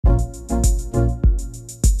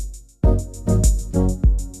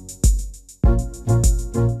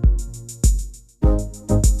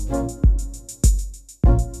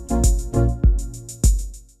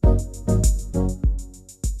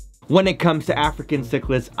When it comes to African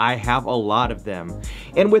cichlids, I have a lot of them.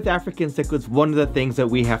 And with African cichlids, one of the things that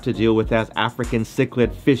we have to deal with as African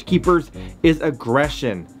cichlid fish keepers is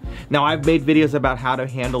aggression. Now, I've made videos about how to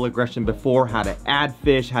handle aggression before, how to add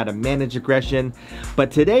fish, how to manage aggression, but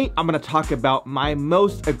today I'm going to talk about my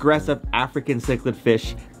most aggressive African cichlid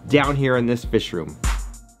fish down here in this fish room.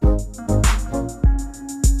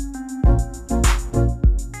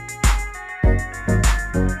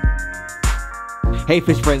 Hey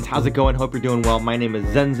fish friends, how's it going? Hope you're doing well. My name is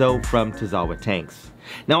Zenzo from Tazawa Tanks.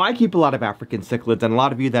 Now, I keep a lot of African cichlids, and a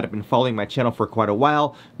lot of you that have been following my channel for quite a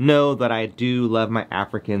while know that I do love my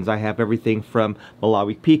Africans. I have everything from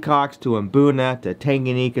Malawi peacocks to mbuna to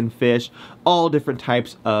Tanganyikan fish, all different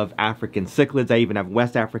types of African cichlids. I even have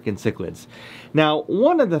West African cichlids. Now,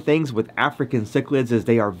 one of the things with African cichlids is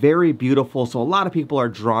they are very beautiful, so a lot of people are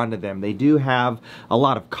drawn to them. They do have a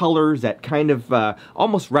lot of colors that kind of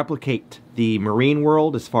almost replicate the marine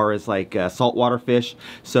world as far as like saltwater fish.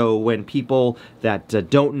 So when people that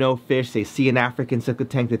don't know fish, they see an African cichlid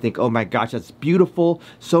tank, they think, oh my gosh, that's beautiful,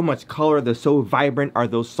 so much color, they're so vibrant. Are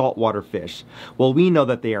those saltwater fish? Well, we know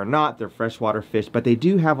that they are not. They're freshwater fish, but they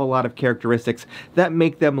do have a lot of characteristics that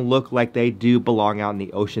make them look like they do belong out in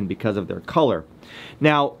the ocean because of their color.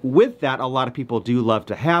 Now, with that, a lot of people do love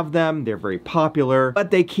to have them. They're very popular, but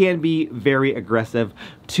they can be very aggressive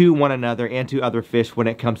to one another and to other fish when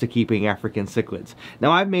it comes to keeping African cichlids.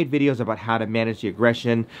 Now, I've made videos about how to manage the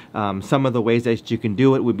aggression. Some of the ways that you can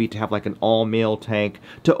do it would be to have like an all-male tank,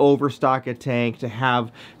 to overstock a tank, to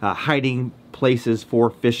have hiding places for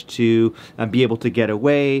fish to be able to get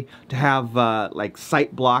away, to have like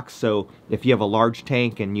sight blocks. So if you have a large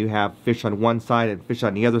tank and you have fish on one side and fish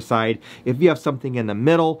on the other side, if you have something in the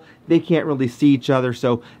middle, they can't really see each other,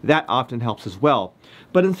 so that often helps as well.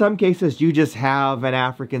 But in some cases, you just have an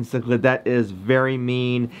African cichlid that is very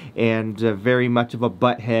mean and very much of a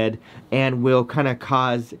butthead and will kind of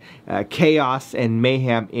cause chaos and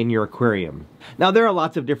mayhem in your aquarium. Now, there are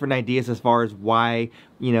lots of different ideas as far as why,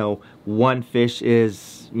 you know, one fish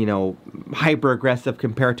is, you know, hyper aggressive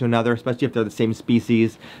compared to another, especially if they're the same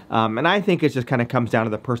species. And I think it just kind of comes down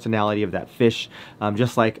to the personality of that fish.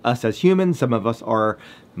 Just like us as humans, some of us are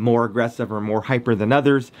more aggressive or more hyper than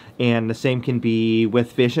others, and the same can be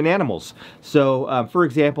with fish and animals. So for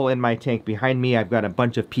example, in my tank behind me, I've got a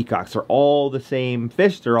bunch of peacocks. They're all the same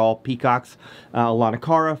fish. They're all peacocks,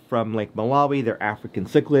 Lanacara from Lake Malawi. They're African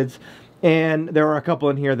cichlids. And there are a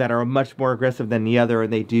couple in here that are much more aggressive than the other,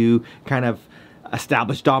 and they do kind of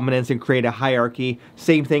establish dominance and create a hierarchy.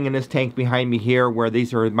 Same thing in this tank behind me here, where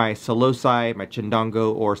these are my Psiloci, my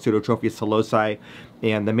Chindongo or Pseudotropheus psiloci,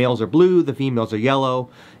 and the males are blue, the females are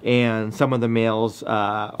yellow, and some of the males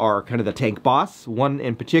are kind of the tank boss. One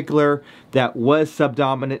in particular that was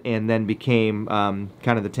subdominant and then became kind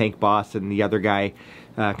of the tank boss, and the other guy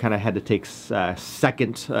kind of had to take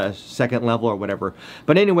second level or whatever.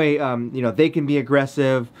 But anyway, you know, they can be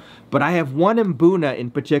aggressive. But I have one mbuna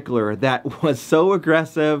in particular that was so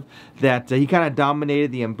aggressive that he kind of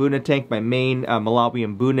dominated the mbuna tank, my main Malawi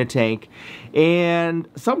mbuna tank. And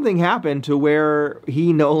something happened to where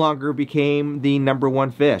he no longer became the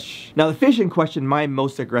 #1 fish. Now, the fish in question, my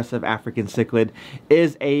most aggressive African cichlid,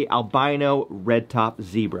 is a albino red-top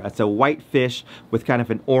zebra. It's a white fish with kind of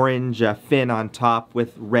an orange fin on top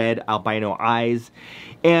with red albino eyes.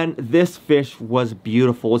 And this fish was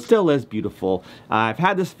beautiful. It still is beautiful. I've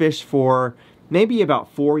had this fish for maybe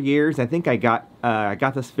about 4 years. I think I got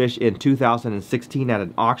this fish in 2016 at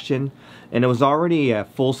an auction, and it was already a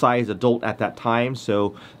full-size adult at that time.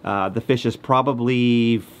 So the fish is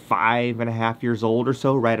probably 5.5 years old or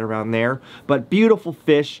so, right around there. But beautiful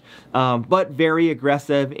fish, but very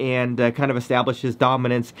aggressive, and kind of established his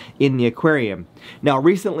dominance in the aquarium. Now,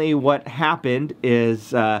 recently what happened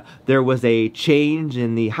is there was a change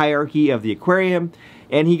in the hierarchy of the aquarium,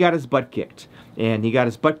 and he got his butt kicked. And he got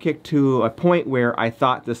his butt kicked to a point where I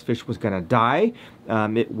thought this fish was going to die.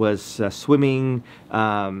 It was swimming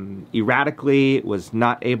erratically. It was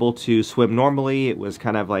not able to swim normally. It was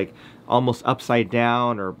kind of like almost upside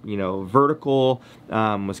down, or, you know, vertical.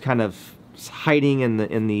 Was kind of hiding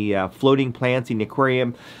in the floating plants in the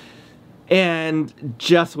aquarium, and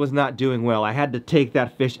just was not doing well. I had to take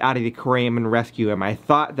that fish out of the aquarium and rescue him. I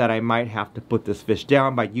thought that I might have to put this fish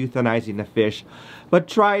down by euthanizing the fish, but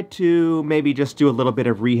tried to maybe just do a little bit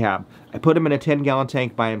of rehab. I put him in a 10-gallon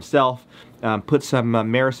tank by himself, put some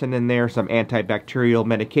Maricin in there, some antibacterial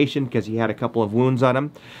medication because he had a couple of wounds on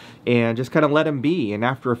him, and just kind of let him be. And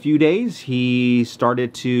after a few days, he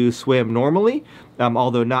started to swim normally,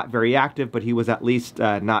 although not very active, but he was at least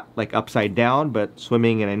not like upside down, but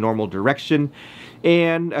swimming in a normal direction.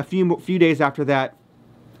 And a few days after that,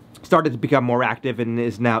 started to become more active and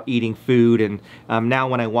is now eating food. And now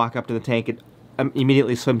when I walk up to the tank, it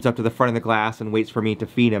immediately swims up to the front of the glass and waits for me to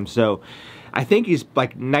feed him. So I think he's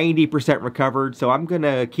like 90% recovered, so I'm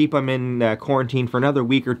gonna keep him in quarantine for another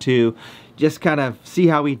week or two, just kind of see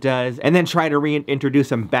how he does, and then try to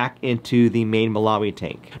reintroduce him back into the main Malawi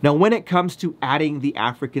tank. Now, when it comes to adding the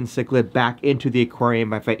African cichlid back into the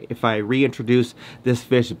aquarium, if I reintroduce this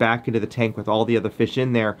fish back into the tank with all the other fish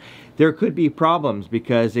in there, there could be problems,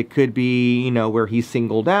 because it could be, you know, where he's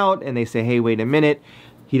singled out and they say, hey, wait a minute,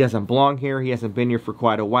 he doesn't belong here, he hasn't been here for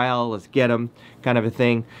quite a while, let's get him, kind of a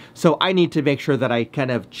thing. So I need to make sure that I kind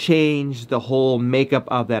of change the whole makeup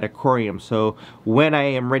of that aquarium. So when I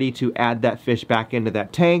am ready to add that fish back into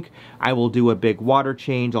that tank, I will do a big water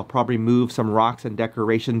change. I'll probably move some rocks and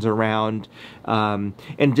decorations around. And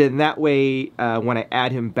in that way, when I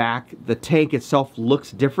add him back, the tank itself looks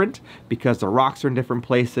different because the rocks are in different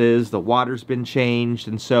places, the water's been changed,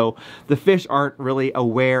 and so the fish aren't really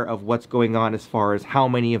aware of what's going on as far as how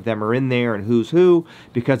many of them are in there and who's who,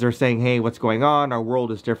 because they're saying, hey, what's going on? Our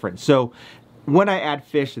world is different. So when I add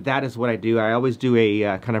fish, that is what I do. I always do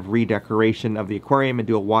a kind of redecoration of the aquarium and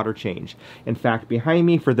do a water change. In fact, behind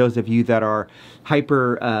me, for those of you that are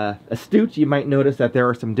hyper astute, you might notice that there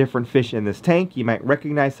are some different fish in this tank. You might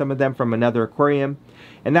recognize some of them from another aquarium.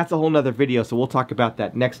 And that's a whole nother video, so we'll talk about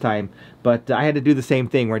that next time. But I had to do the same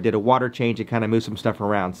thing where I did a water change and kind of move some stuff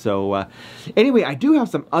around. So anyway, I do have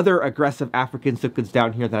some other aggressive African cichlids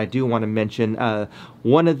down here that I do want to mention.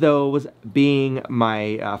 One of those being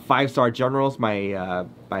my 5-star generals,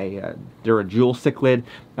 they're a jewel cichlid.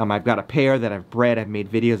 I've got a pair that I've bred. I've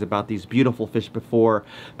made videos about these beautiful fish before,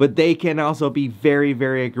 but they can also be very,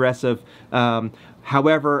 very aggressive.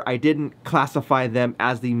 However, I didn't classify them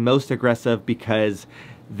as the most aggressive because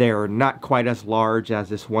they're not quite as large as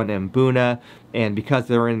this one Mbuna, and because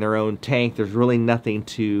they're in their own tank, there's really nothing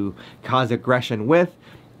to cause aggression with.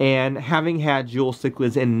 And having had jewel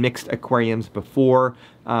cichlids in mixed aquariums before,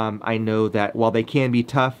 I know that while they can be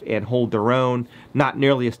tough and hold their own, not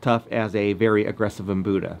nearly as tough as a very aggressive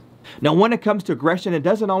Mbuna. Now, when it comes to aggression, it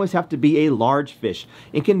doesn't always have to be a large fish.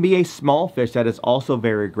 It can be a small fish that is also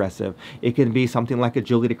very aggressive. It can be something like a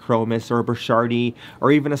Julidochromis or a Burchardi,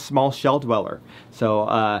 or even a small shell dweller. So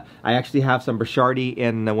I actually have some Burchardi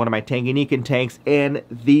in one of my Tanganyikan tanks, and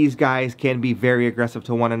these guys can be very aggressive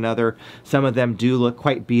to one another. Some of them do look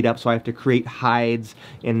quite beat up, so I have to create hides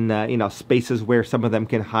in you know, spaces where some of them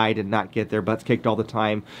can hide and not get their butts kicked all the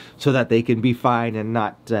time, so that they can be fine and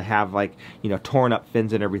not have, like, you know, torn up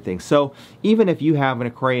fins and everything. So even if you have an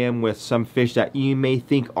aquarium with some fish that you may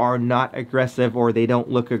think are not aggressive, or they don't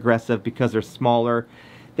look aggressive because they're smaller,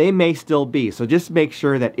 they may still be. So just make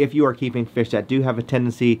sure that if you are keeping fish that do have a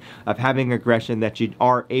tendency of having aggression, that you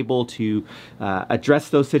are able to address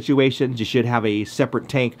those situations. You should have a separate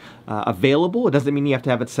tank available. It doesn't mean you have to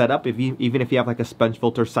have it set up. Even if you have like a sponge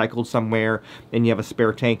filter cycled somewhere and you have a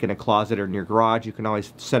spare tank in a closet or in your garage, you can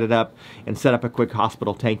always set it up and set up a quick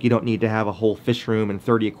hospital tank. You don't need to have a whole fish room and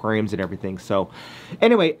 30 aquariums and everything. So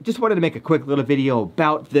anyway, just wanted to make a quick little video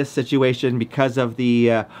about this situation because of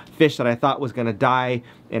the fish that I thought was going to die,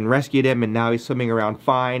 and rescued him, and now he's swimming around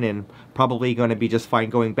fine and probably going to be just fine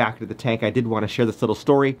going back to the tank. I did want to share this little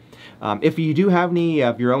story. If you do have any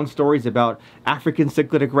of your own stories about African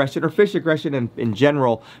cichlid aggression or fish aggression in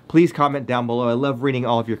general, please comment down below. I love reading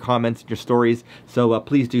all of your comments and your stories, so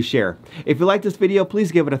please do share. If you like this video,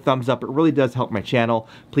 please give it a thumbs up. It really does help my channel.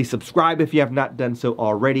 Please subscribe if you have not done so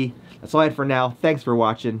already. That's all I had for now. Thanks for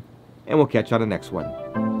watching, and we'll catch you on the next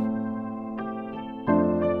one.